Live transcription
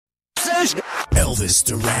Elvis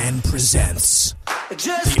Duran presents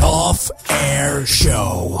The Off-Air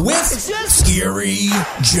Show with Scary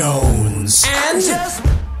Jones and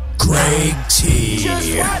Greg T.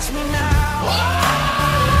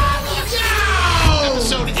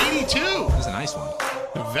 Episode 82. That was a nice one.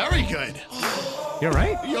 Very good. You all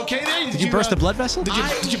right? You okay there? Did you burst a blood vessel? Did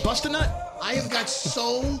you bust a nut? I have got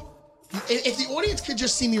so... If the audience could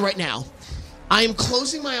just see me right now, I am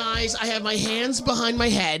closing my eyes. I have my hands behind my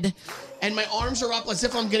head, and my arms are up as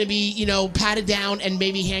if I'm going to be, patted down and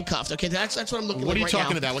maybe handcuffed. Okay, that's what I'm looking What like are you right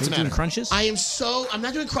talking now. about? What's the doing matter? crunches? I'm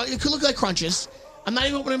not doing crunches. It could look like crunches. I'm not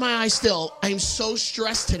even opening my eyes still. I am so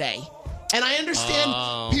stressed today. And I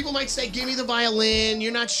understand people might say, give me the violin,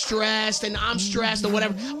 you're not stressed, and I'm stressed, or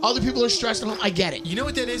whatever. Other people are stressed at home. I get it. You know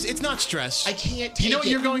what that is? It's not stress. I can't take it. You know what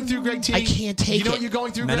you're going through, Greg T? I can't take it. You know what you're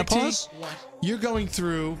going through, Menopause? Greg T? What? You're going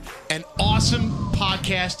through an awesome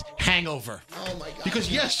podcast hangover. Oh, my God. Because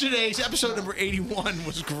yesterday's episode number 81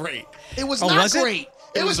 was great. It was Oh, not was it? great.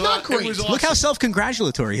 It was not great. It was Look how awesome.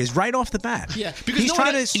 self-congratulatory he is right off the bat. Yeah, because he's no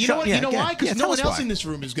trying one, to. you know what? You know yeah, why? Because yeah, no tell one us else why. in this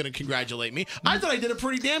room is going to congratulate me. I thought I did a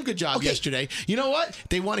pretty damn good job Okay. yesterday. You know what?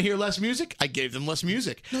 They want to hear less music. I gave them less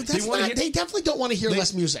music. No, that's wanna not. hear- They definitely don't want to hear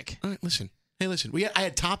less music. All right, listen. Hey, listen. I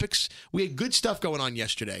had topics. We had good stuff going on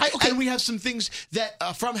yesterday, Okay. and we have some things that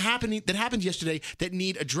happened yesterday that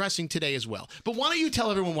need addressing today as well. But why don't you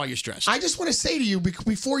tell everyone why you're stressed? I just want to say to you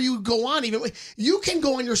before you go on, even you can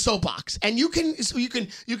go on your soapbox and you can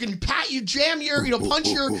jam your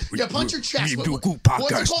punch your chest. Me do good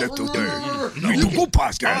podcast today. Me do good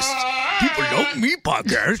podcast. People love me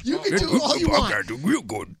podcast. You can do all you want. Podcast real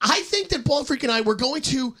good. I think that Ball Freak and I were going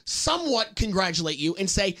to somewhat congratulate you and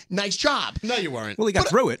say nice job. No, you weren't. Well, he got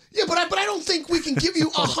through it. Yeah, but I don't think we can give you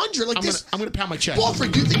 100 like this. I'm gonna pound my chest. Ball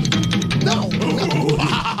Freak, do you think? No.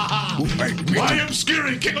 I am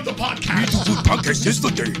Scary, king of the Me podcast. do good podcast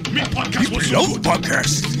yesterday. Me podcast was People so love good.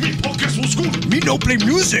 podcast. Me podcast was good. Me no play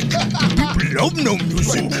music. People love no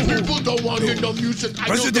music. People don't want to hear no music. I know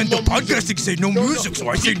President the of no music. podcasting say no music, so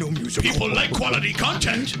I say no music. People like quality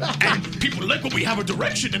content, and people like when we have a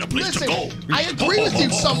direction and a place Listen, to go. I agree with you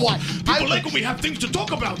somewhat. People like when we have things to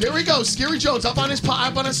talk about. There we go. Scary Jones up on his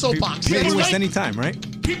soapbox. We can do right. this anytime, right?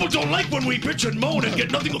 People don't like when we bitch and moan and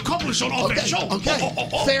get nothing accomplished on our show. Okay,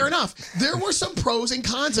 fair enough. There were some pros and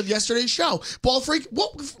cons of yesterday's show. Ball Freak,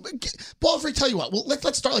 tell you what. Well,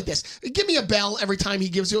 let's start like this. Give me a bell every time he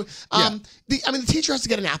gives you. The teacher has to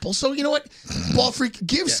get an apple. So you know what, Ball Freak,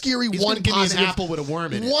 give Scary He's one gonna give me positive. an apple with a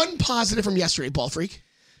worm in it. One positive from yesterday, Ball Freak.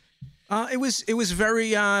 It was very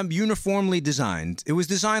uniformly designed. It was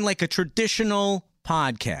designed like a traditional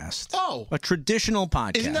podcast. Oh. A traditional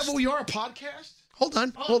podcast. Isn't that what we are? A podcast? Hold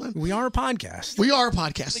on. We are a podcast. We are a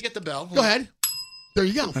podcast. Let me get the bell. Go ahead. There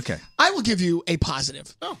you go. Okay. I will give you a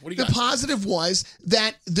positive. Oh, what do you The got? positive was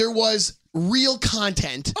that there was real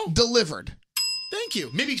content delivered. Thank you.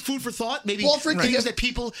 Maybe food for thought. Maybe Ball Freak, things yeah. that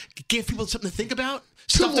people give people something to think about.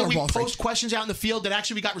 Two Stuff that more, we Ball Freak. post questions out in the field that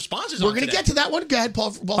actually we got responses We're on going to today. get to that one. Go ahead,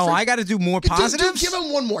 Ball Freak. Oh, I got to do more positives? Give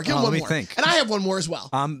him one more. Give him Oh, one let me more. think. And I have one more as well.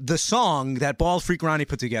 The song that Bald Freak Ronnie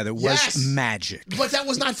put together was Yes. magic. But that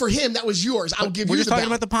was not for him. That was yours. I'll give We're you just the talking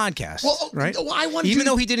bell. about the podcast, Well, right? well, I wanted Even you to-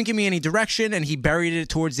 though he didn't give me any direction and he buried it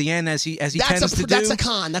towards the end as he tends to do. That's a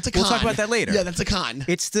con. That's a con. We'll talk about that later. Yeah, that's a con.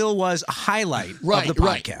 It still was a highlight Right, of the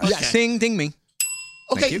right. podcast. Yes. Ding me.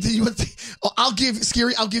 Okay, I'll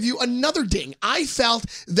give you another ding. I felt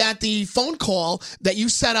that the phone call that you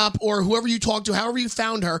set up, or whoever you talked to, however you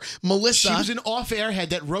found her, Melissa. She was an off-air head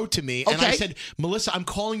that wrote to me, and I Okay. said, Melissa, I'm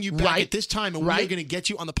calling you back Right. at this time, and we're going to get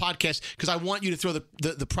you on the podcast because I want you to throw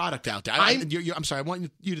the product out there. I'm sorry, I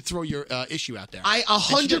want you to throw your issue out there. I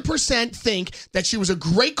 100% think that she was a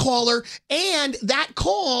great caller, and that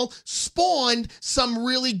call spawned some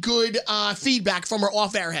really good feedback from her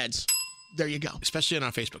off-air heads. There you go. Especially on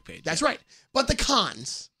our Facebook page. That's right. But the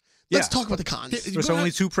cons. Let's talk about the cons. There's only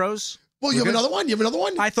two pros? Well, you have another one? You have another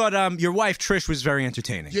one? I thought your wife, Trish, was very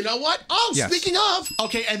entertaining. You know what? Oh, Yes. speaking of.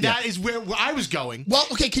 Okay, and that is where I was going. Well,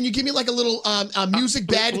 okay, can you give me like a little music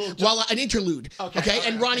bed while an interlude? Okay.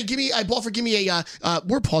 And Ronnie, give me a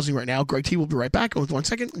we're pausing right now. Greg T will be right back. With 1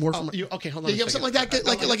 second. More from, Okay, hold on. you have something like that?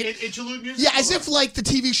 Like an interlude music? yeah, as if like the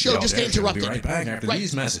TV show just got interrupted. We'll be right back after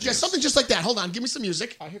these messages. Yeah, something just like that. Hold on, give me some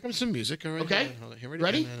music. Here comes some music. All right. Okay. Hold on. Here we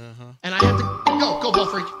Ready? go. And I have to go, Ball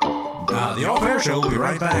Freak. The off-air show will be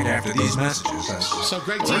right back after these messages. So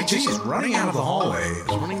Greg Greg T T is running out of the hallway. is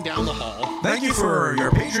running down the hall. Thank you for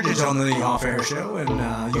your patronage on the off-air show,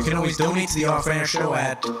 and you can always donate to the off-air show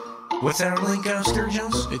at... What's our link, Scary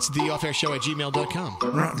Jones? It's theoffair@gmail.com.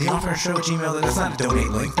 No, the off-air show at Gmail. That's not a donate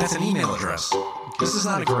link. That's an email address. This is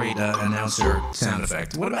not a great announcer sound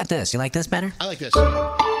effect. What about this? You like this better? I like this.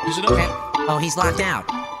 Is it okay? Oh, he's locked out.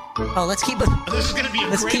 Oh, let's keep him. This is going to be a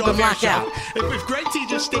Let's great keep him off-air locked show. out. If Greg T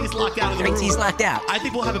just stays locked out of the Greg room, T's locked out. I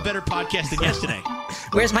think we'll have a better podcast than yesterday.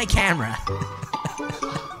 Where's my camera?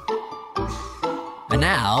 And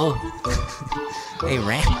now, hey,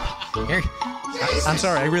 Ram. Here. I'm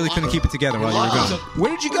sorry, I really couldn't keep it together while you were gone. Where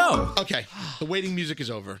did you go? Okay, the waiting music is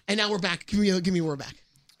over. And now we're back. Give me we're back.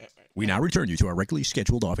 We now return you to our regularly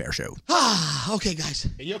scheduled off-air show. Okay, guys.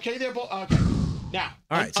 Are you okay there, Okay. Now,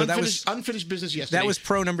 all right. So that was unfinished business yesterday. That was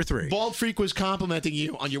pro number 3. Bald Freak was complimenting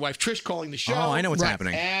you on your wife Trish calling the show. Oh, I know what's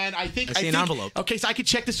happening. And I see an envelope. Okay, so I could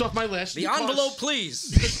check this off my list. The envelope,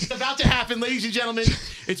 please. It's about to happen, ladies and gentlemen.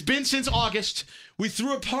 It's been since August. We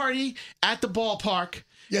threw a party at the ballpark.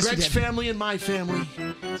 Yes, Greg's we did. family and my family.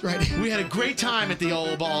 That's right. We had a great time at the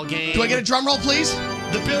old ball game. Do I get a drum roll, please?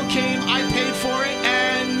 The bill came, I paid for it,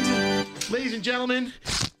 and ladies and gentlemen,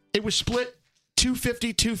 it was split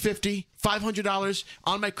 $250, $500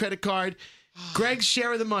 on my credit card. Greg's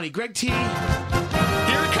share of the money. Greg T, here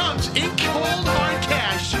it comes in cold hard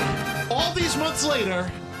cash. All these months later,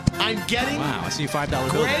 I'm getting Wow, I see a $5 bill.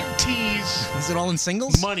 Greg T's Is it all in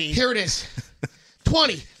singles? money. Here it is.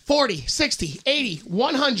 20, 40, 60, 80,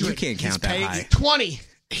 100. You can't count that paying- high. 20,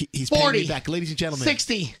 He's 40, paying me back, ladies and gentlemen.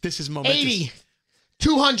 60, This is momentous. 80,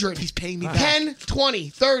 200. He's paying me back. 10, 20,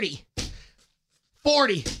 30,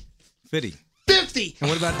 40, 50. 50. And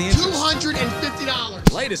what about the interest?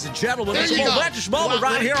 $250. Ladies and gentlemen, There it's a you go. momentous moment Wow,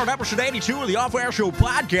 right here on episode 82 of the Off-Air Show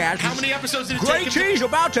podcast. How many episodes did it Great take? him T's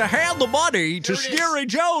about to hand the money to Here it is. Scary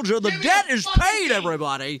Jones, and the Give me debt the is fucking paid, thing.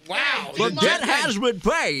 everybody. Wow. The Give me debt my has been The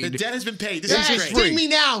paid. debt has been paid. This Dad, is free. great. ding me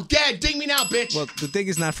now. Dad, ding me now, bitch. Well, the ding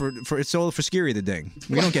is not for it's all for Scary the ding.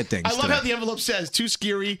 We don't get dings. I love today. how the envelope says "Too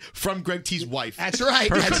Scary" from Greg T's wife. That's right.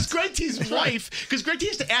 Because Greg T's wife, because Greg T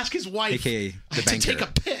has to ask his wife, AKA the to banker. take a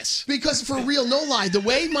piss. Because for real, no lie, the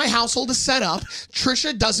way my household is set up,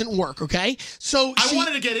 Trisha doesn't work, okay? So I she-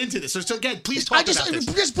 wanted to get into this, so again, please talk I just about this.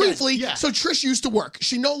 just briefly. Yeah. So Trish used to work.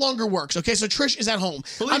 She no longer works. Okay, so Trish is at home.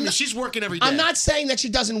 Believe me, she's working every day. I'm not saying that she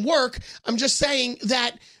doesn't work. I'm just saying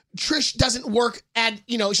that Trish doesn't work at,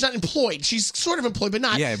 she's not employed. She's sort of employed, but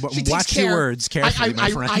not. Yeah, but She takes watch your care. words carefully, my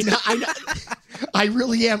friend. I know. I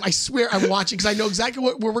really am. I swear I'm watching because I know exactly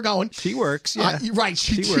where we're going. She works, yeah. Right.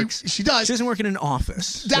 She works. She does. She doesn't work in an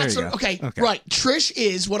office. That's There you what, go. okay. Right. Trish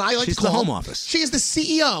is what I like She's to call the home office. She is the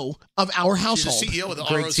CEO of our She's household. the CEO of the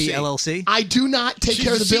Greg ROC. T LLC. I do not take She's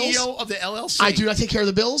care of the bills. CEO of the LLC. I do not take care of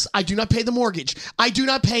the bills. I do not pay the mortgage. I do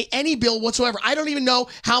not pay any bill whatsoever. I don't even know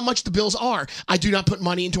how much the bills are. I do not put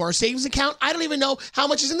money into our savings account. I don't even know how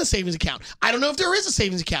much is in the savings account. I don't know if there is a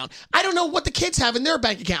savings account. I don't know what the kids have in their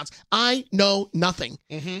bank accounts. I know nothing.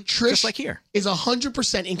 Trish Just like here. is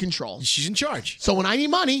 100% in control. She's in charge. So when I need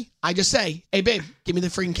money, I just say, "Hey babe, give me the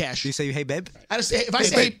freaking cash." Do you say, hey, babe? I just say, if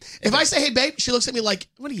I say, "Hey babe," she looks at me like,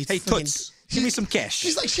 "What are you?" Hey, fucking-" Toots, give me some cash.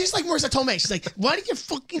 She's like Marissa Tomei. She's like, "What are you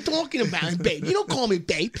fucking talking about, babe? You don't call me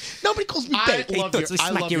babe. Nobody calls me babe." I love Toots, your, let's I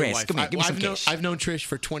smack love your your ass. wife. Come here, give me some I've known, cash. I've known Trish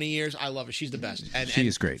for 20 years. I love her. She's the best. And She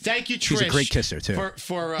is great. Thank you, Trish. She's a great kisser, too.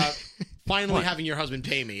 For finally having your husband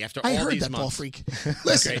pay me after I all heard these that, months. ball freak.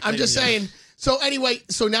 Listen, Okay, I'm just saying. So anyway,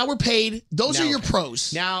 so now we're paid. Those are Now- your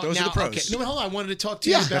pros. Those are the pros. Okay. No, hold on. I wanted to talk to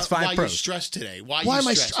you Yeah. about That's 5 why pros. you're stressed today. Why am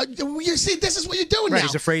I? stressed? You see, this is what you're doing Right, now.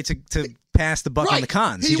 he's afraid to pass the buck on Right. the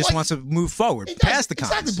cons. He He just wa- wants to move forward, He does. past the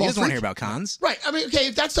cons. Exactly, He ball doesn't want to freak. hear about cons. Right. I mean, okay,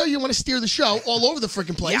 if that's how you want to steer the show all over the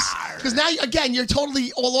freaking place, because now, again, you're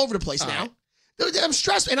totally all over the place now. I'm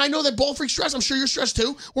stressed, and I know that ball freak's stressed. I'm sure you're stressed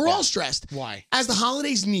too. We're all stressed. Why? As the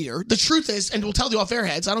holidays near, the truth is, and we'll tell the off-air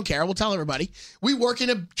heads, I don't care, we'll tell everybody, we work in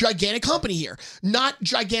a gigantic company here. Not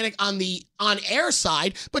gigantic on the on-air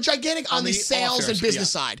side, but gigantic on the sales off-air and side.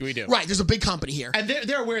 business Yeah, side. we do. Right, there's a big company here. And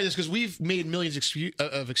they're aware of this because we've made millions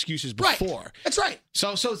of excuses Right. before. That's right.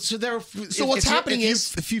 So what's happening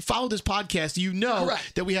is- if you follow this podcast, you know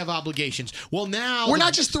Correct. that we have obligations. Well, now We're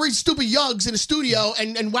not just three stupid yugs in a studio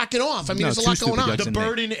and whacking off. I mean, No, there's a two lot going stupid on. yugs. the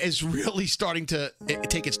burden is really starting to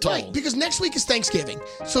take its toll. Right, because next week is Thanksgiving.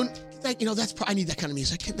 So, I need that kind of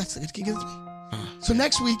music. Can you give it to me? So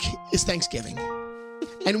next week is Thanksgiving.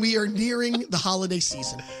 And we are nearing the holiday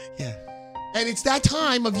season. Yeah. And it's that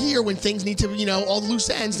time of year when things need to, all the loose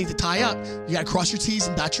ends need to tie up. You got to cross your T's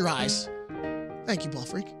and dot your I's. Thank you, ball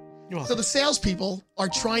freak. So the salespeople are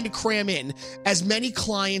trying to cram in as many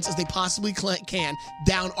clients as they possibly can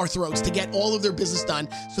down our throats to get all of their business done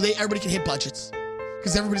so everybody can hit budgets.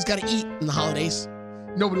 Because everybody's got to eat in the holidays.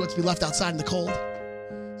 Nobody wants to be left outside in the cold.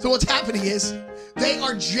 So what's happening is they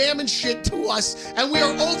are jamming shit to us, and we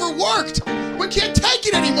are overworked. We can't take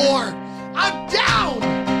it anymore. I'm down.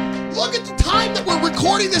 Look at the time that we're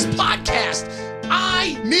recording this podcast.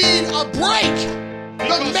 I need a break.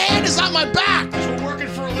 The man is on my back. Because we're working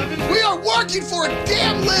for a are working for a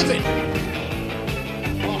damn living.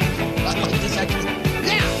 I like this actually.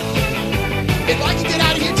 Yeah. If I could get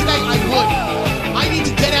out of here today, I would. I need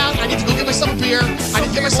to get out. I need to go get myself a beer. I need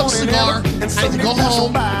to get myself a cigar. I need to go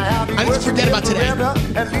home. I need to forget about today.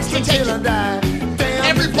 Can't take it.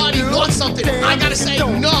 Everybody wants something. I gotta say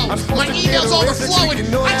no. My email's overflowing.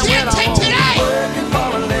 I can't take today.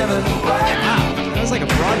 That was like a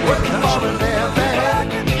Broadway production.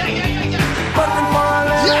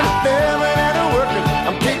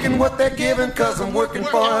 I'm taking what they're giving because I'm working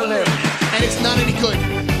for a living. And it's not any good.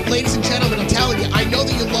 Ladies and gentlemen, I'm telling you, I know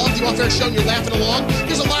that you love the off-air show and you're laughing along.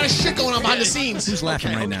 There's a lot of shit going on behind the scenes. Who's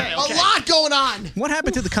laughing right now? A lot going on. What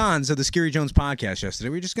happened to the cons of the Scary Jones podcast yesterday?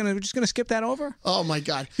 We're just gonna skip that over? Oh my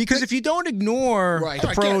God! Because if you don't ignore Right. the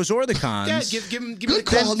All right, pros or the cons, give him Good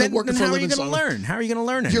call. then Working for a how are you living going to song. learn? How are you going to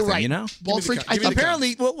learn anything? You're right. You know, Bald freak. I give me think the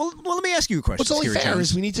apparently. Well, let me ask you a question. What's only Scary fair Jones.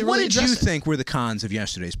 is we need to What really did you address it. think were the cons of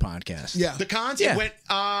yesterday's podcast? Yeah. The cons? Yeah. It went,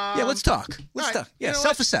 Yeah, let's talk. Let's all right. talk. Yeah, You know what?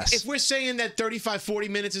 self-assess. If we're saying that 35, 40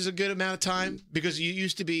 minutes is a good amount of time, because you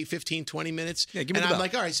used to be 15, 20 minutes. Yeah, give me and the I'm bell.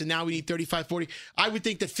 like, all right, so now we need 35, 40. I would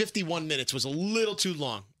think that 51 minutes was a little too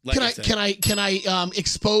long. Like Can I said. can I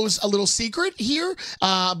expose a little secret here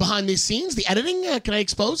behind the scenes? The editing. Can I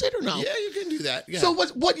expose it or no? Yeah, you can do that. Yeah. So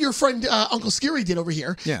what your friend Uncle Scary did over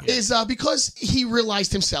here is because he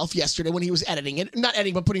realized himself yesterday when he was editing it, not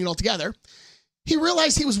editing but putting it all together, he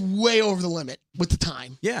realized he was way over the limit with the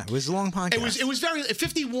time. Yeah, it was a long podcast. It was very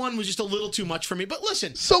 51 was just a little too much for me. But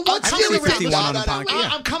listen, So what's I don't see Scary 51 on a podcast.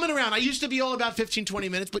 I'm coming around. I used to be all about 15, 20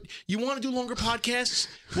 minutes, but you want to do longer podcasts?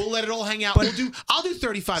 We'll let it all hang out. I'll do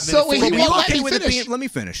 35 minutes. So wait, he 40 won't minutes. let me with it finish. being, let me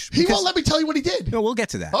finish. He because- won't let me tell you what he did. No, we'll get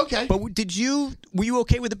to that. Okay. But were you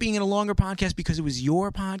okay with it being in a longer podcast because it was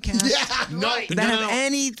your podcast? Yeah, No, right. Did that have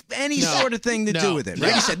any sort of thing to do with it? Right?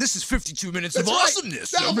 Yeah. You said this is 52 minutes That's of right.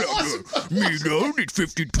 awesomeness. That was awesome. Me no, need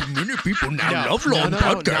 52 minute people now love no, long no,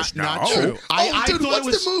 podcasts not now. true. I Dude, thought what's it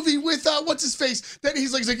was, the movie with what's his face? That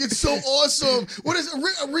he's like it's so awesome. What is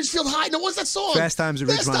it? Ridgefield High? No, what's that song? Fast Times at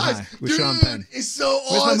Fast Ridgemont Times. High with Dude, Sean Penn. It's so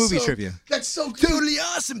Where's my awesome. movie trivia? That's so good. Totally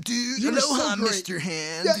awesome, dude. You're so great. Mr.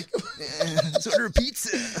 Hand. Yeah. Let's order a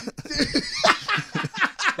pizza.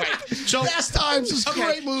 so Fast Times was a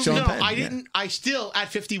great movie. Sean No, Penn, I yeah. didn't. I still at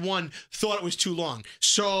 51 thought it was too long.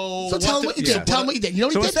 So So tell him what you did. Tell him what you did. You know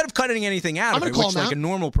what So he did? instead of cutting anything out I'm of gonna it, call which him like out. a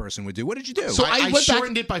normal person would do, what did you do? So I I went back.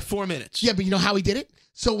 shortened it by 4 minutes. Yeah, but you know how he did it?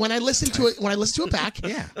 So when I listened to it back,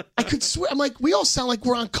 Yeah. I could swear. I'm like, we all sound like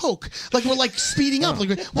we're on coke, like we're like speeding up, like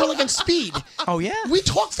we're like on speed. Oh, yeah? We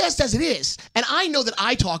talk fast as it is, and I know that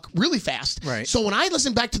I talk really fast. Right. So when I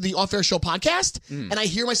listen back to the Off Air Show podcast, and I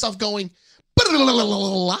hear myself going,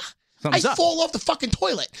 Thumbs I up. fall off the fucking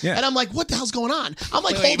toilet, Yeah. and I'm like, what the hell's going on? I'm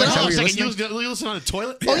like Wait, holding how on. you're a listening? second. You listen on the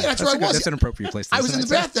toilet? Oh yeah, that's where I was. That's an appropriate place to I was in the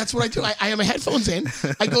listen, I'd bath. That's what I do. I have my headphones in.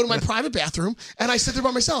 I go to my private bathroom and I sit there by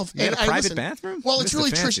myself. You had and a I private listen. bathroom? Well, it's Mr. really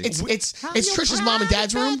Trish. Fancy. It's Trish's mom and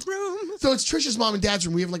dad's room. bathroom. So it's Trish's mom and dad's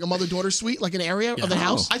room. We have like a mother-daughter suite, like an area of the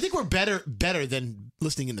house. I think we're better than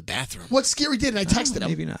listening in the bathroom. What Scary did, and I texted him.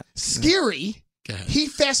 Maybe not. Scary. Go ahead. He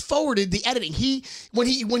fast forwarded the editing. When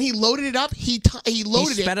he loaded it up, he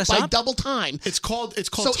loaded sped it us by up? double time. It's called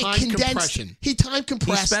So time it condensed. compression. He time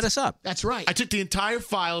compressed. He sped us up. That's right. I took the entire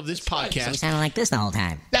file of this So you podcast. sounded like this the whole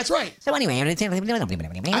time. That's right. So anyway, I don't think our What do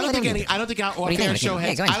you off-air think? show Yeah,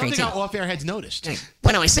 heads. go ahead, I don't think straight our to it. off-air heads noticed.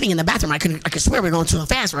 When I was sitting in the bathroom, I could swear we were going too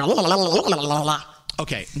fast.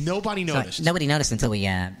 Okay, nobody noticed. Nobody noticed until we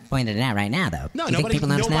pointed it out right now, though. No, Do you think nobody, people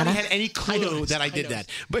noticed nobody now, had any clue that I did that,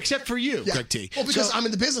 but except for you, Yeah. Greg T. Well, because So- I'm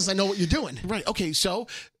in the business, I know what you're doing. right. Okay, so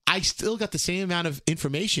I still got the same amount of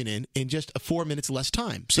information in just 4 minutes less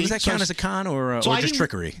time. So does that count as a con or So I just didn't-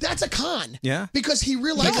 trickery? That's a con. Yeah? Because he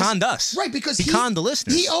realized. He conned us. Right, because He conned the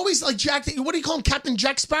listeners. He always, like, what do you call him? Captain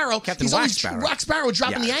Jack Sparrow. Captain He's Wax always Sparrow. Wax Sparrow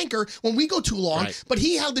dropping Yeah. the anchor when we go too long. Right. But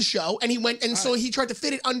he held the show, and he went, and so he tried to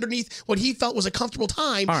fit it underneath what he felt was a comfortable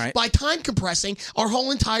time All right. by time compressing our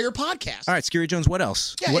whole entire podcast. All right, Scary Jones, what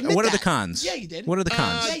else? Yeah, what admit are the that. cons? Yeah, you did. What are the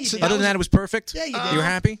cons? yeah, you so did. Other than that, it was perfect? Yeah, you did. You were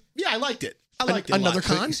happy? Yeah, I liked it. I liked it. a Another lot.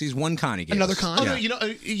 con? He's one con he gave Another us. con? Oh, Yeah.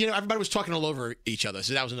 no, you know, everybody was talking all over each other,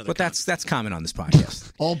 so that was another. But con. that's common on this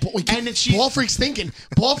podcast. Oh, boy. And then she- Ball Freak's thinking.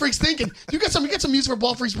 Ball Freak's thinking. You get some music for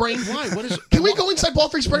Ball Freak's brain? Why? What is? Can we go inside Ball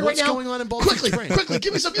Freak's brain What's right now? going on in Ball quickly, Freak's brain? Quickly,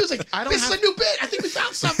 give me some music. I don't This have- is a new bit. I think we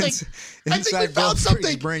found something. I think we Inside Ball found Freak's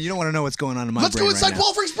something. brain. You don't want to know what's going on in my Let's brain go inside right now.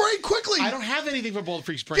 Ball Freak's brain quickly. I don't have anything for Bald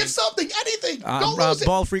Freak's brain. Get something, anything. Don't lose it.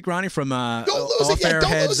 Ball Freak Ronnie from Don't lose it Off yet. Air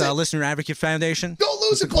Don't Heads lose it. Listener Advocate Foundation. Don't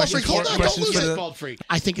lose it, Ball Freak. Hold on. Don't questions lose for it. the- Bald Freak.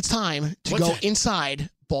 I think it's time to What's go that? inside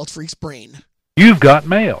Bald Freak's brain. You've got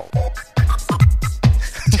mail.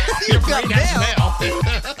 Your brain has mail.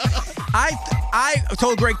 I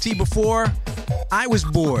told Greg T before, I was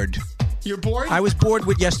bored You're bored? I was bored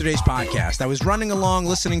with yesterday's podcast. I was running along,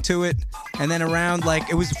 listening to it, and then around, like,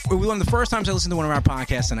 it was one of the first times I listened to one of our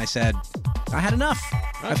podcasts, and I said, I had enough.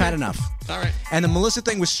 Okay. I've had enough. All right. And the Melissa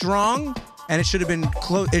thing was strong, and it should have been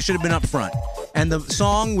it should have been up front. And the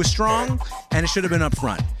song was strong, and it should have been up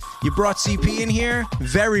front. You brought CP in here,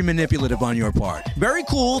 very manipulative on your part. Very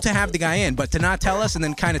cool to have the guy in, but to not tell us and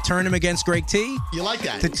then kind of turn him against Greg T. You like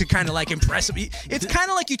that? To kind of like impress him. It's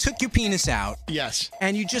kind of like you took your penis out. Yes.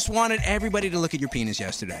 And you just wanted everybody to look at your penis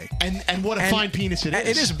yesterday. And what a fine penis it is.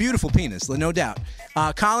 It is a beautiful penis, no doubt.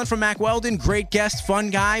 Colin from Mac Weldon, great guest,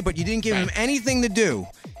 fun guy, but you didn't give him anything to do.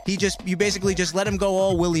 You basically just let him go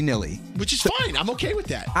all willy-nilly. Which is fine. I'm okay with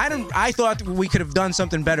that. I thought we could have done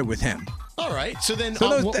something better with him. All right. So then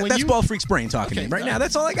that's Ball Freak's brain talking to me right now.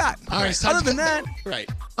 That's all I got. All right. Other than that. Right.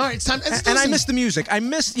 All right. It's time. And I missed the music.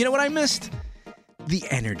 You know what I missed? The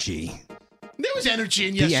energy. There was energy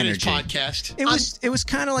in yesterday's podcast. It was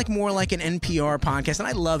kind of like more like an NPR podcast, and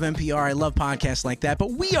I love NPR. I love podcasts like that,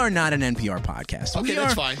 but we are not an NPR podcast. Okay,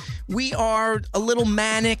 that's fine. We are a little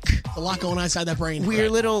manic. A lot going on inside that brain.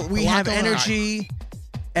 We have energy.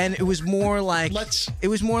 And it was more like a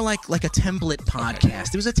template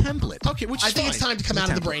podcast. It was a template. Okay, which is I think it's time to come out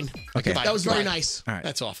of the brain. Okay. That was very nice. All right.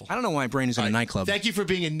 That's awful. I don't know why my brain is in a nightclub. Thank you for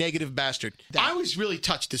being a negative bastard. I was really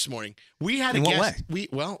touched this morning. We had a In what guest. way?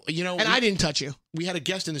 And I didn't touch you. We had a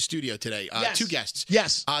guest in the studio today. Yes. 2 guests.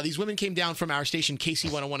 Yes. These women came down from our station,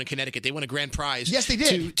 KC101 in Connecticut. They won a grand prize. Yes, they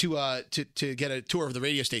did. To get a tour of the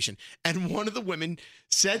radio station. And one of the women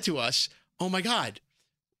said to us, "Oh my God,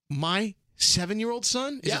 my 7-year-old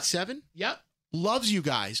son, is it 7? Yep. Loves you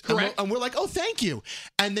guys." Correct. And we're like, "Oh, thank you."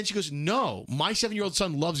 And then she goes, "No, my 7-year-old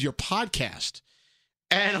son loves your podcast."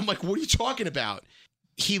 And I'm like, "What are you talking about?"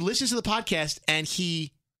 He listens to the podcast and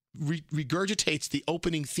he regurgitates the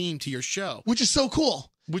opening theme to your show. Which is so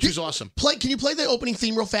cool. Which is awesome. Can you play the opening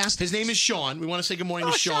theme real fast? His name is Sean. We want to say good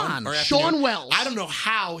morning to Sean. Or Sean afternoon. Wells. I don't know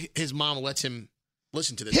how his mom lets him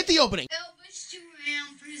listen to this. Hit the opening. Elvis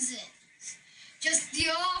Duran presents Just the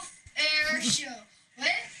Off-Air Show. With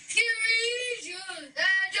Kirby and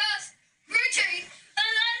just Richie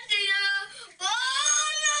and Latina.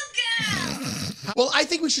 Well, I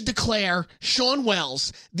think we should declare Sean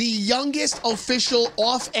Wells the youngest official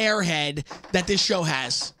off-air head that this show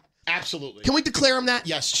has. Absolutely. Can we declare him that?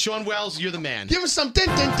 Yes, Sean Wells, you're the man. Give us some din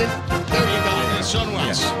din din. There you go. Sean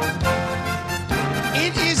Wells.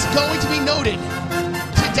 It is going to be noted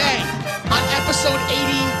today on episode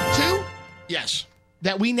 82. Yes.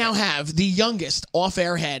 That we now have the youngest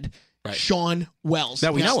off-air head, Sean Wells.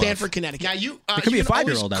 That we know of. Stanford, Connecticut. Now, you could be a can always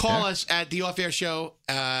 5-year-old out call there. us at The Off-Air Show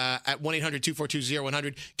at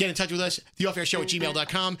 1-800-242-0100. Get in touch with us,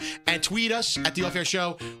 theoffair@gmail.com, and tweet us at The Off-Air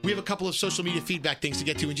Show. We have a couple of social media feedback things to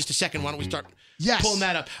get to in just a second. Why don't we start pulling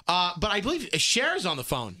that up? But I believe Cher's on the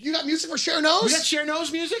phone. You got music for Cher Knows? We got Cher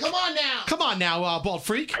Knows music? Come on now. Come on now, Bald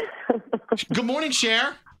Freak. Good morning,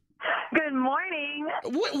 Cher. Good morning.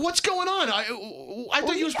 What's going on? I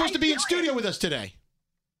thought you were supposed to be in studio with us today.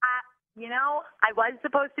 I was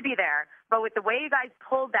supposed to be there, but with the way you guys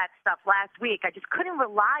pulled that stuff last week, I just couldn't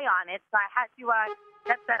rely on it, so I had to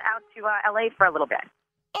get that out to L.A. for a little bit.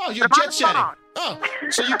 Oh, you're jet setting. Oh,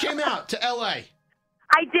 so you came out to L.A.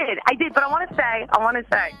 I did, but I want to say,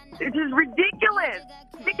 this is ridiculous.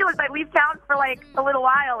 Ridiculous. I leave town for like a little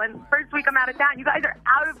while, and first week I'm out of town. You guys are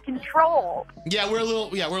out of control. Yeah, we're a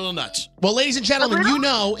little nuts. Well, ladies and gentlemen,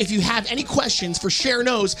 if you have any questions for Cher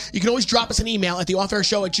Knows, you can always drop us an email at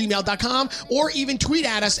theoffair@gmail.com or even tweet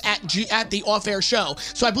at us at the Off-Air Show.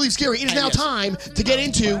 So I believe, Scary, it is now time to get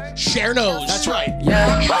into Cher Knows. That's right.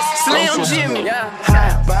 Yeah. Slim Jimmy. Yeah.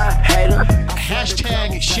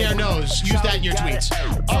 Hashtag Cher Knows. Use that in your tweets.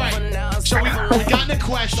 All right. So we gotten a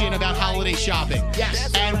question about holiday shopping. Yes.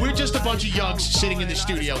 And we're just a bunch of yugs sitting in the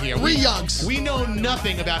studio here. We're yugs. We know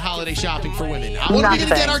nothing about holiday shopping for women. What are we going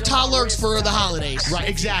to get our toddlers for the holidays? Right,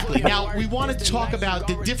 exactly. Now, we want to talk about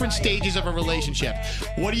the different stages of a relationship.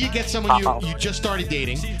 What do you get someone you just started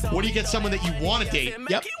dating? What do you get someone that you want to date?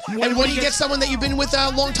 Yep. And what do you get someone that you've been with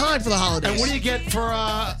a long time for the holidays? And what do you get for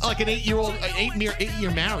like an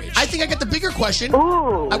 8-year marriage? I think I got the bigger question.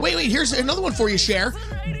 Ooh. Wait, here's another one for you, Cher.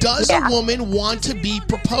 Does a woman want to be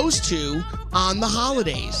proposed to on the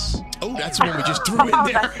holidays? Oh, that's one we just threw in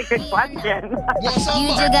there. That's a good question. Want some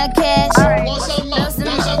more? got cash. All right. Want some more? Want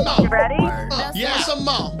some more? You ready? Yeah. Want some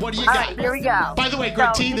more? What do you All got? right, here we go. By the way,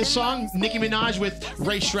 Greg So- T, this song, Nicki Minaj with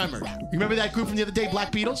Ray Shremmer. You remember that group from the other day,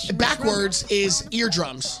 Black Beatles? Backwards is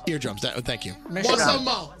eardrums. Eardrums. Thank you. Want some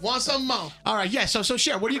more? Want some more? All right, yeah. So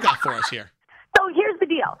Cher, what do you got for us here? So here's the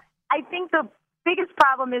deal. I think the biggest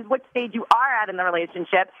problem is what stage you are at in the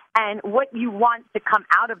relationship and what you want to come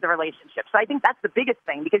out of the relationship. So I think that's the biggest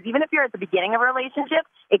thing, because even if you're at the beginning of a relationship,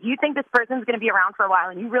 if you think this person's going to be around for a while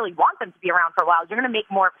and you really want them to be around for a while, you're going to make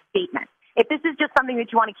more of a statement. If this is just something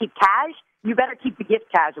that you want to keep cash, you better keep the gift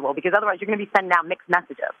casual, because otherwise you're going to be sending out mixed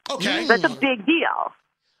messages. Okay. That's a big deal.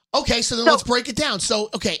 Okay, so then let's break it down. So,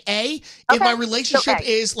 if my relationship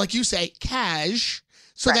is, like you say, cash,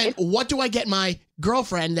 so then what do I get my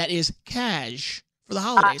girlfriend that is cash for the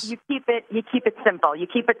holidays? You keep it simple. You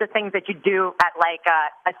keep it to things that you do at like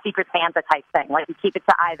a Secret Santa type thing. Like you keep it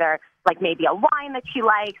to either like maybe a wine that she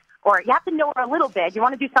likes, or you have to know her a little bit. You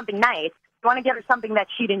want to do something nice. You want to get her something that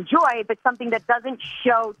she'd enjoy, but something that doesn't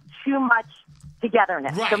show too much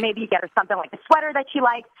togetherness. Right. So maybe you get her something like a sweater that she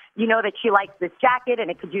likes. You know that she likes this jacket,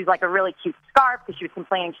 and it could use like a really cute scarf because she was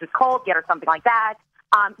complaining she was cold. Get her something like that.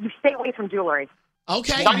 You stay away from jewelry.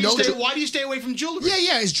 Okay. Why do you stay away from jewelry?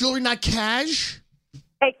 Yeah. Is jewelry not cash?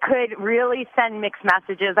 It could really send mixed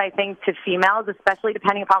messages, I think, to females, especially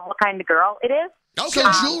depending upon what kind of girl it is. Okay.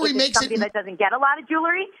 So jewelry if it's makes somebody that doesn't get a lot of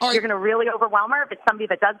jewelry, right. you're going to really overwhelm her. If it's somebody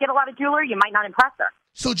that does get a lot of jewelry, you might not impress her.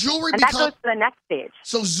 So jewelry that goes to the next stage.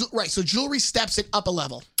 So jewelry steps it up a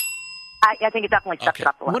level. I think it definitely steps it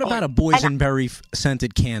up a level. What about a boysenberry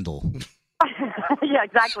scented candle? Yeah,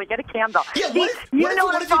 exactly. Get a candle. Yeah,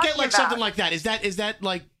 what if you get like something like that? Is that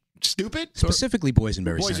like stupid? Specifically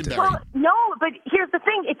boysenberry scented. Well, no, but here's the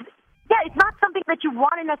thing. It's not something that you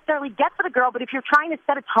want to necessarily get for the girl, but if you're trying to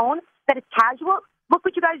set a tone that it's casual, look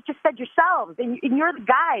what you guys just said yourselves, and you're the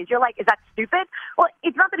guys. You're like, is that stupid? Well,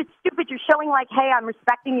 it's not that it's stupid. You're showing like, hey, I'm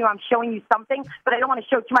respecting you. I'm showing you something, but I don't want to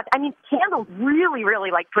show too much. I mean, candles really,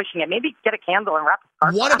 really like pushing it. Maybe get a candle and wrap a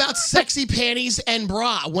scarf What around. about sexy panties and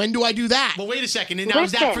bra? When do I do that? Well, wait a second. And now,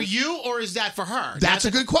 is that for you or is that for her? That's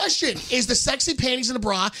a good question. Is the sexy panties and the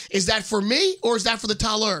bra, is that for me or is that for the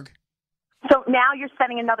talurg? So now you're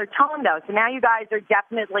setting another tone, though. So now you guys are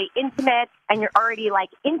definitely intimate, and you're already, like,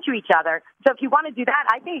 into each other. So if you want to do that,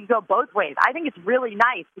 I think you go both ways. I think it's really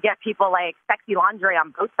nice to get people, like, sexy lingerie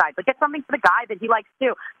on both sides. But get something for the guy that he likes,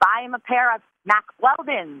 too. Buy him a pair of Mac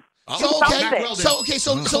Weldons. So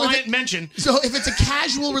Client mention. So if it's a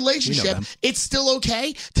casual relationship, it's still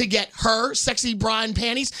okay to get her sexy bra and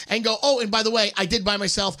panties and go, oh, and by the way, I did buy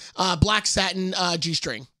myself black satin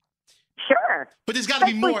G-string. Sure. But there's got to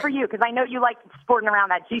be Especially more. for you, because I know you like sporting around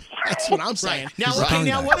that G-string. That's what I'm saying. Now,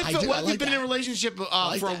 what if you've been in a relationship for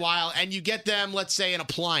a that. while and you get them, let's say, an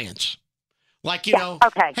appliance? Like, you know,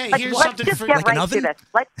 okay. hey, Like, here's let's something just for get like right an oven. to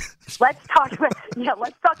this. Let's talk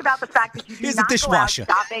about the fact that you do Here's a not dishwasher.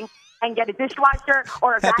 go out shopping and get a dishwasher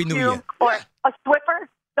or a Happy New vacuum Year. or a Swiffer.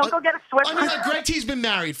 Don't go get a Swiffer. I mean, like, Greg T's been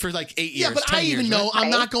married for like 8 years. Yeah, but 10 I even years, know right? I'm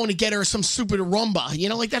not going to get her some stupid Roomba. You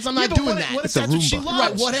know, like I'm not but doing that. What if that's what she loves?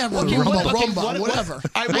 Right, whatever. Okay, Roomba, whatever.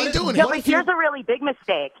 I ain't doing No, it. but here's a really big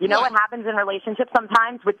mistake. You know what happens in relationships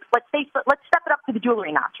sometimes? Let's step it up to the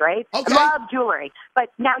jewelry notch, right? Okay. I love jewelry, but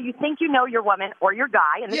now you think you know your woman or your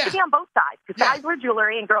guy, and this could be on both sides, because guys wear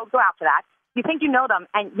jewelry and girls go after that. You think you know them,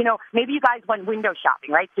 and, maybe you guys went window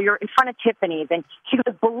shopping, right? So you're in front of Tiffany's, and she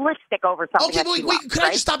goes ballistic over something. Okay, but wait, could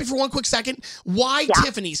I just stop you for one quick second? Why Yeah.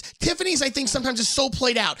 Tiffany's? Tiffany's, I think, sometimes is so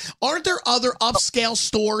played out. Aren't there other upscale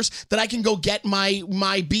stores that I can go get my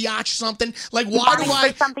biatch something? Like, why do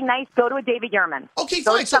I... For something nice, go to a David Yurman. Okay,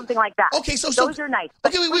 go fine. to something like that. Okay, so those are nice.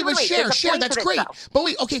 Okay, wait, there's share. a point That's to this, great. though. But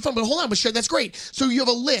wait, okay, fine. But hold on, but share. That's great. So you have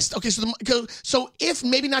a list. Okay, so if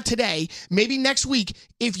maybe not today, maybe next week,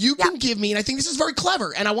 if you can give me, and I think this is very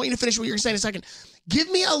clever, and I want you to finish what you're saying in a second. Give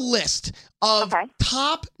me a list of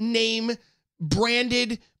top name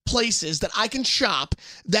branded places that I can shop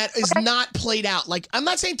that is not played out. Like, I'm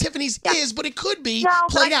not saying Tiffany's is, but it could be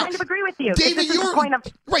played out. I kind of agree with you. David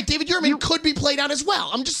David Yurman could be played out as well.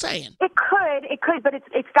 I'm just saying. It could, but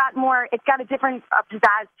it's got a different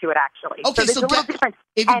pizzazz to it, actually. Okay, so there's a little difference.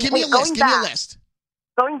 Give me a list.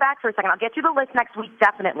 Going back for a second, I'll get you the list next week,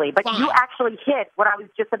 definitely. But you actually hit what I was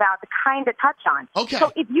just about to kind of touch on. Okay.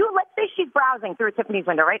 So let's say she's browsing through a Tiffany's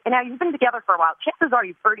window, right? And now you've been together for a while. Chances are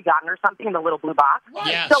you've already gotten her something in the little blue box.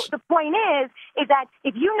 Yes. So the point is that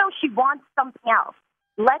if you know she wants something else,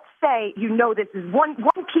 let's say you know this is one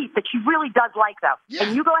piece that she really does like, though. Yeah.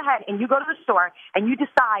 And you go ahead and you go to the store and you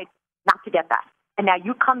decide not to get that. And now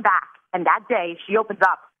you come back, and that day she opens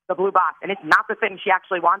up the blue box, and it's not the thing she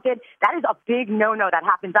actually wanted. That is a big no-no that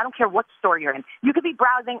happens. I don't care what store you're in. You could be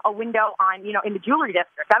browsing a window on, in the jewelry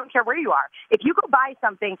district. I don't care where you are. If you go buy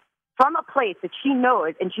something from a place that she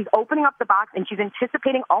knows, and she's opening up the box, and she's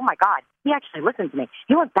anticipating, oh, my God, he actually listened to me.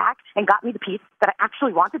 He went back and got me the piece that I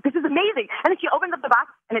actually wanted. This is amazing. And then she opens up the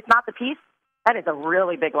box, and it's not the piece. That is a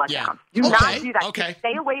really big letdown. Yeah. Do not Okay, do that. okay. Just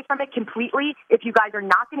stay away from it completely if you guys are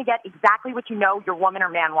not going to get exactly what you know your woman or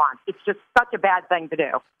man wants. It's just such a bad thing to do.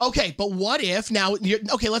 Okay, but what if now?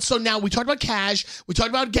 So now we talked about cash. We talked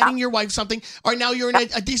about getting your wife something. All right, now you're in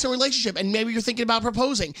a decent relationship, and maybe you're thinking about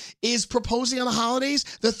proposing. Is proposing on the holidays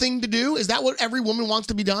the thing to do? Is that what every woman wants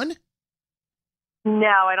to be done? No,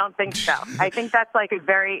 I don't think so. I think that's a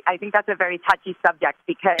very touchy subject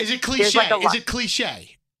because Is it there's cliche? like a lot- Is it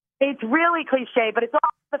cliche? It's really cliche, but it's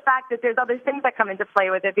also the fact that there's other things that come into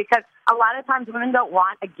play with it because a lot of times women don't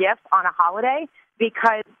want a gift on a holiday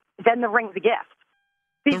because then the ring's a gift.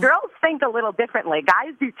 See, girls think a little differently.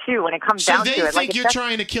 Guys do too when it comes So down they to it. think you're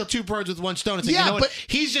trying to kill two birds with one stone. And say, Yeah, you know what? but-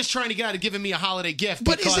 He's just trying to get out of giving me a holiday gift.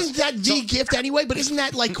 But because- isn't that the gift anyway? But isn't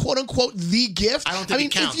that like quote unquote the gift? I don't think mean,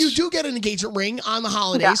 it counts. if you do get an engagement ring on the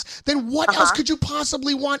holidays, then what else could you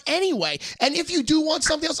possibly want anyway? And if you do want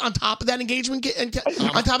something else on top of that engagement, on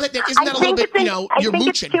top of that, then isn't that a little bit, you're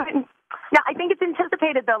mooching? Yeah, I think it's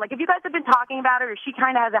anticipated though. Like if you guys have been talking about it, or she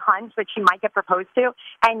kind of has a hunch that she might get proposed to,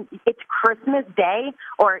 and it's Christmas Day,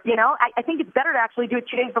 or I think it's better to actually do it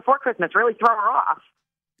 2 days before Christmas. Really throw her off.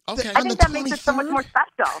 Okay. I think that makes it so much more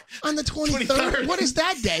special. On the 23rd? What is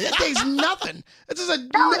that day? That day's nothing. That is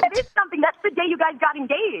No, that is something. That's the day you guys got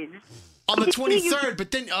engaged. On the 23rd,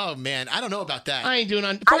 but then, oh man, I don't know about that. I ain't doing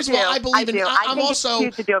it. First of all, I believe in. I'm think also. it's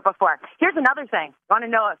cute to do it before. Here's another thing. Want to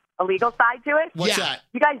know a legal side to it? What's that?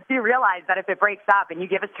 You guys do realize that if it breaks up and you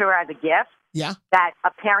give it to her as a gift, Yeah. that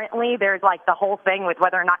apparently there's like the whole thing with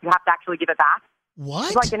whether or not you have to actually give it back. What?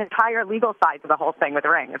 There's like an entire legal side to the whole thing with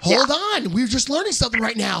rings. Hold on. We're just learning something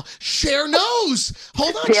right now. Cher knows.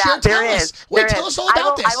 Hold on. Yeah, Cher, there tell is. us. Wait, There tell is. us all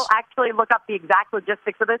about this. I will actually look up the exact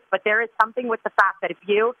logistics of this, but there is something with the fact that if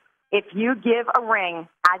you give a ring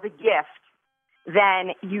as a gift,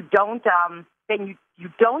 then you don't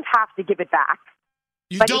have to give it back.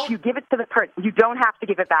 If you give it to the person, you don't have to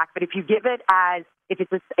give it back. But if you give it as if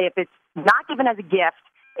it's not given as a gift,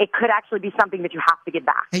 it could actually be something that you have to give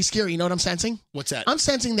back. Hey, Scary, you know what I'm sensing? What's that? I'm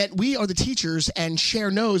sensing that we are the teachers and Cher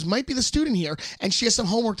knows might be the student here and she has some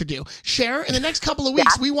homework to do. Cher, in the next couple of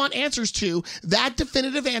weeks, we want answers to that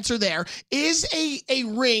definitive answer there. Is a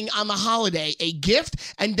ring on the holiday a gift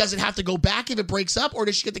and does it have to go back if it breaks up or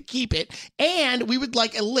does she get to keep it? And we would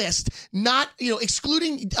like a list, not,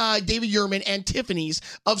 excluding David Yurman and Tiffany's,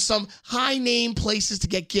 of some high name places to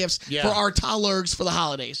get gifts for our toddlers for the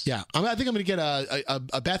holidays. Yeah, I think I'm going to get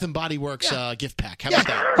a Bath and Body Works gift pack. How about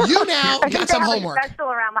that? You now got some homework. Special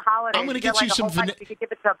around the holidays. I'm gonna You get you like some a whole bunch, you could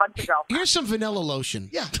give it to a bunch of girls. Here's some vanilla lotion.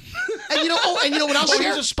 Yeah. And you know what else? Oh, Cher?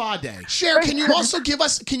 here's a spa day. Cher, can you also give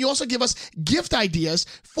us gift ideas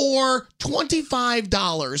for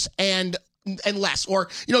 $25 and less, or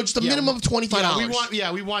just a minimum of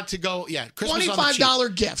 $25? We want to go. Yeah, Christmas on the cheap.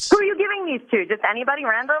 $25 gifts. Who are you giving these to? Just anybody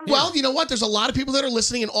random? Well, you know what? There's a lot of people that are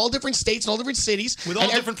listening in all different states and all different cities With all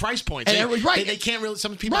different price points. And They can't really.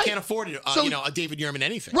 Some people can't afford it. A David Yurman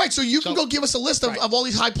anything. Right. So you can go give us a list of all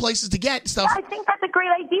these high places to get stuff. I think that's a great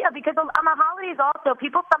idea because on the holidays also,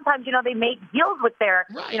 people sometimes, they make deals with their,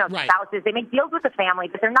 spouses. They make deals with the family,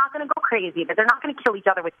 but they're not going to go crazy, but they're not going to kill each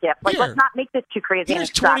other with gifts. Like, let's not make this too crazy. Here's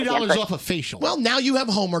 $20 off a facial. Well, now you have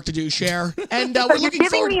homework to do, Cher. And so we're you're looking giving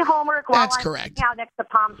forward. me homework while That's I'm correct. out next to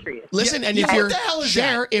palm trees. Listen, and Yeah, if what you're the hell is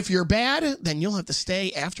Cher, if you're bad, then you'll have to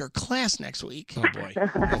stay after class next week. Oh boy.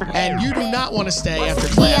 And you do not want to stay after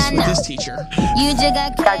class with this teacher. You just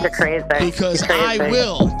got guys are crazy. Because I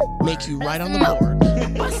will make you right on the board.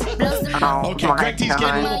 Okay, Greg T's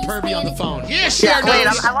getting a little pervy on the phone. Yeah, Cher Wait,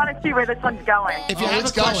 knows. I want to see where this one's going. If you have a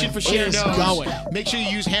it's question going. for Cher It is Knows, going. make sure you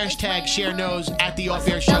use hashtag Cher Knows at the Off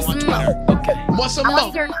Air Show on Twitter. Okay. What's a I want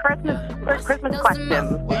mo? to hear Christmas questions.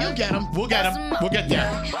 Well, you'll get them. We'll get him. We'll get there.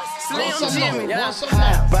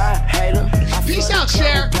 Peace out,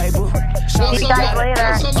 Cher. See you guys later.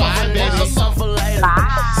 Bye, baby.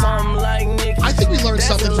 I think we learned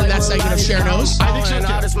something from that segment of Cher Knows. I think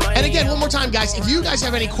so too. And again, one more time, guys, if you guys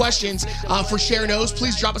have any questions for Cher Knows,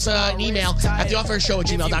 please drop us an email at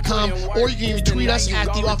theoffair@gmail.com, or you can even tweet us at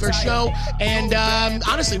theoffair. And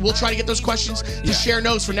honestly, we'll try to get those questions to Cher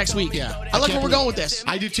Knows for next week. Yeah. I like where we're going with this.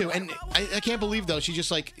 I do too. And I can't believe, though, she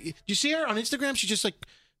just you see her on Instagram? She just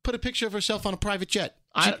put a picture of herself on a private jet.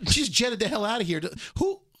 She's jetted the hell out of here.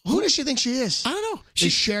 Who does she think she is? I don't know.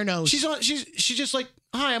 She's Cher Knows. She's just like,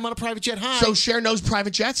 hi, I'm on a private jet. Hi. So Cher knows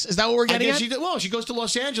private jets? Is that what we're getting at? She goes to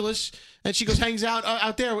Los Angeles and she hangs out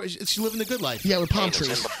out there. She's living the good life. Yeah, with palm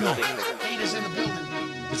trees. Haters in the building.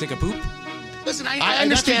 You take a poop? Listen, I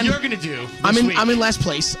understand. That's what you're gonna do. I'm in last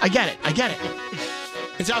place. I get it.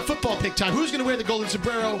 It's our football pick time. Who's going to wear the golden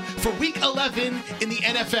sombrero for Week 11 in the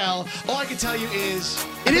NFL? All I can tell you is,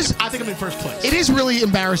 I think I'm in first place. It is really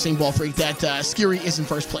embarrassing, Ball Freak, that Skiri is in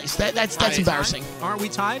first place. That's embarrassing. Aren't we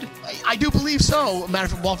tied? I do believe so. Matter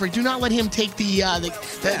of fact, Ball Freak, do not let him take the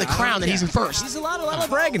crown that he's in first. He's a lot of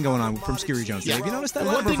bragging going on from Skiri Jones. Yeah. Have you noticed that?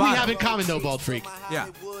 One thing we have in common, though, Bald Freak. Yeah.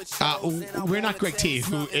 We're not Greg T,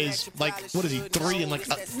 who is what is he, 3 and like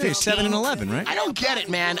 7 and 11, right? I don't get it,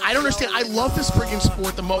 man. I don't understand. I love this freaking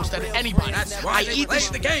sport the most out of anybody. That's why they play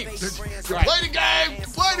the games. Play the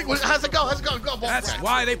game. How's it go? Go, Ball That's Freak.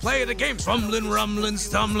 why they play the games. Fumbling, rumbling,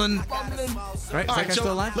 stumbling. Right? All Is that right, guy so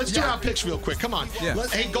still alive? let's do our picks real quick. Come on. Yeah.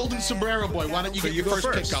 Hey, Golden Sombrero Boy, why don't you get your go first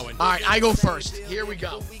pick first. going? All right, I go first. Here we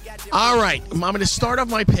go. All right, I'm going to start off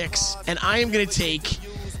my picks, and I am going to take.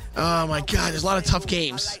 Oh my God, there's a lot of tough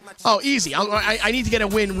games. Oh, easy. I need to get a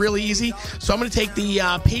win really easy, so I'm going to take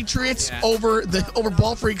the Patriots over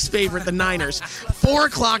Ball Freak's favorite, the Niners.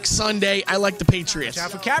 4:00 Sunday. I like the Patriots. Watch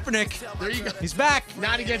out for Kaepernick. There you go. He's back.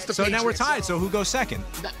 Not against the So Patriots. now we're tied. So who goes second?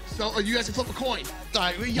 So you guys can flip a coin. All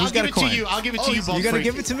right, Who's I'll got give a it coin? to you. I'll give it to you, Bald You're going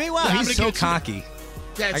to Freak. give it to me? Wow, Yeah, I'm he's gonna so give it to you. cocky.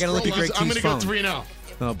 Yeah, I got to look at Greg I'm T's going to phone. go 3-0.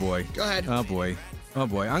 Oh boy. Go ahead. Oh boy. I'm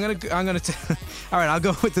gonna. All right, I'll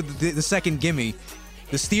go with the second gimme.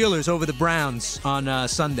 The Steelers over the Browns on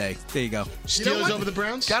Sunday. There you go. Steelers over the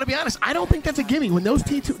Browns? Got to be honest, I don't think that's a gimme. When those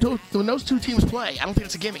two teams play, I don't think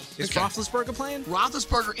it's a gimme. Is Roethlisberger playing?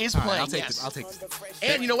 Roethlisberger is All right, playing. I'll take yes. this. I'll take this.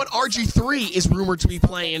 And you know what? RG3 is rumored to be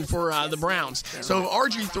playing for the Browns. So if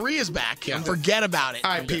RG3 is back, forget about it.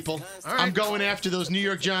 All right, people. All right. I'm going after those New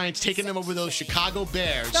York Giants, taking them over those Chicago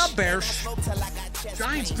Bears. The Bears.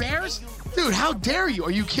 Giants, Bears? Dude, how dare you?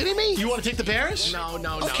 Are you kidding me? You want to take the Bears? No.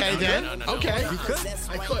 Okay, then. Okay. You could.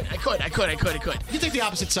 I could. You take the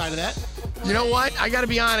opposite side of that. You know what? I got to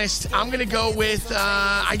be honest. I'm going to go with,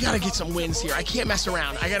 I got to get some wins here. I can't mess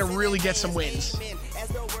around. I got to really get some wins.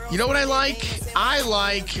 You know what I like?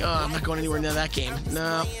 I'm not going anywhere near that game.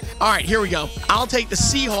 No. All right, here we go. I'll take the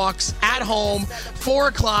Seahawks at home,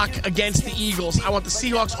 4:00 against the Eagles. I want the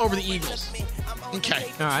Seahawks over the Eagles. Okay.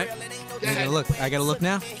 All right. I gotta look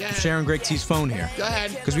now. ahead. Sharing Greg T's phone here. Go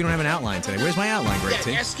ahead. Because we don't have an outline today. Where's my outline, Greg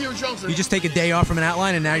T? Ask Skiri Jones. You just take a day off from an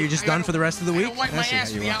outline and now you're just done for the rest of the week? I don't wipe my I see ass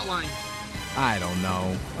how for you the are. outline. I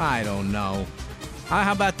don't know.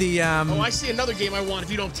 How about the I see another game I want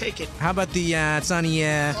if you don't take it. How about the it's on the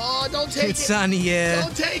Oh, don't take it's it. on the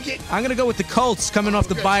Don't take it. I'm gonna go with the Colts coming off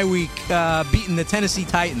the good. bye week, beating the Tennessee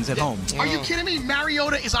Titans at home. Are you kidding me?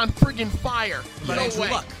 Mariota is on friggin' fire. But no Andrew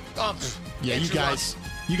way. Luck. Yeah, you guys.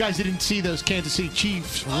 You guys didn't see those Kansas City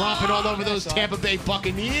Chiefs romping all over those Tampa Bay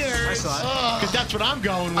Buccaneers. I saw it. Because that's what I'm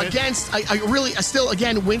going with.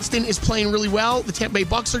 Again, Winston is playing really well. The Tampa Bay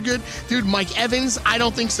Bucks are good. Dude, Mike Evans, I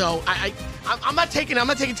don't think so. I'm not taking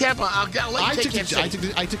Tampa. I'll let you take Kansas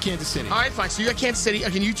City. I took Kansas City. All right, fine. So you got Kansas City.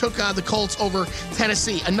 Again, you took the Colts over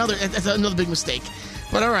Tennessee. That's another big mistake.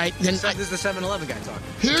 But all right, then This is the 7-Eleven guy talking.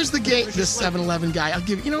 here's the game. The 7-Eleven guy. I'll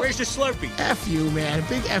give you. Where's your Slurpee? F you, man.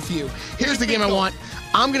 Big F you. Here's the game I want.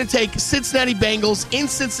 I'm going to take Cincinnati Bengals in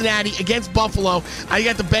Cincinnati against Buffalo. I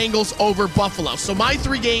got the Bengals over Buffalo. So my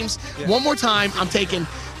 3 games, one more time, I'm taking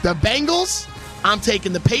the Bengals, I'm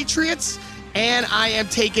taking the Patriots, and I am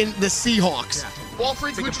taking the Seahawks. Ball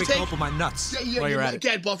Freak, Take a who'd you big take? gulp of my nuts Yeah, while you're at it.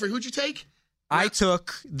 Again, Ball Freak, who'd you take? I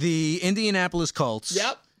took the Indianapolis Colts.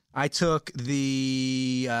 Yep. I took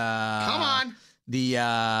the Come on.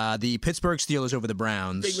 the Pittsburgh Steelers over the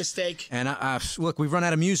Browns. Big mistake. And look, we've run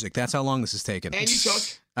out of music. That's how long this has taken. And you took?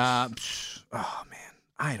 Oh man,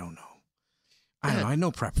 I don't know. I had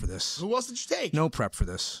no prep for this. Who else did you take? No prep for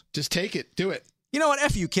this. Just take it. Do it. You know what?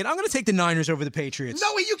 F you, kid. I'm going to take the Niners over the Patriots.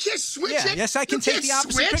 No way, you can't switch it. Yes, I can You take can't the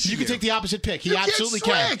opposite switch? pick. You can take the opposite pick. He You can't absolutely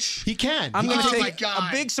can. switch. He can. I'm going to Oh, my take God.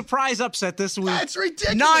 a big surprise upset this week. That's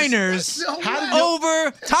ridiculous. Niners There's no How way. did no-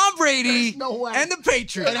 over Tom Brady There's no way. and the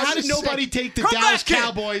Patriots. And how did That's nobody sick. take the Come Dallas back, kid.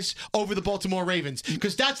 Cowboys over the Baltimore Ravens?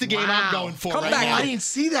 Because that's the game Wow. I'm going for Come right back. now. I didn't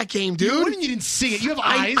see that game, What dude. do you mean you didn't see it? You have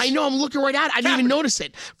eyes. I know. I'm looking right at it. I didn't even notice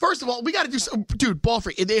it. First of all, we got to do some, dude. Ball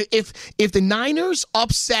freak. If the Niners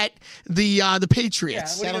upset the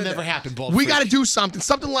Patriots, That'll never happen, Ball we Freak. got to do something.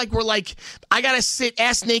 Something like I got to sit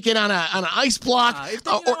ass naked on an ice block. I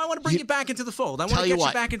want to bring you back into the fold. I want Tell to you get you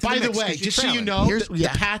what. back into By the the mix way, 'cause you're just so you trailing. know, Here's- the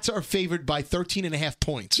yeah. Pats are favored by 13.5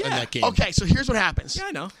 points in that game. Okay, so here's what happens. Yeah,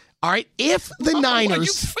 I know. All right, if the Are you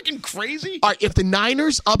Niners, freaking crazy? all right, if the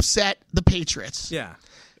Niners upset the Patriots, Yeah.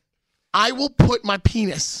 I will put my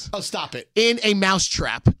penis. Oh, stop it. In a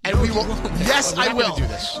mousetrap, and we will. Yes, I will. Do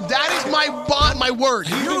this. That is my bond, my word.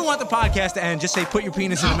 You don't want the podcast to end. Just say put your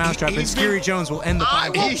penis in a mousetrap, and Scary Jones will end the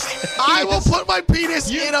podcast. I will put my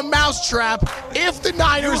penis in a mousetrap if the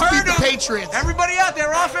Niners beat the Patriots. Everybody out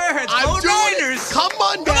there, off airheads, I'm doing Niners. it. Come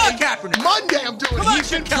Monday. Come on, Kaepernick. Monday, I'm doing it.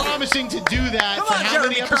 He's been promising to do that Come for on, how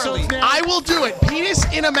many Jeremy episodes Curley. now? I will do it. Penis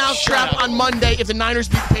in a mousetrap on Monday if the Niners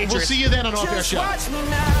beat the Patriots. We'll see you then on Off Air Show. Watch me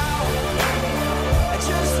now.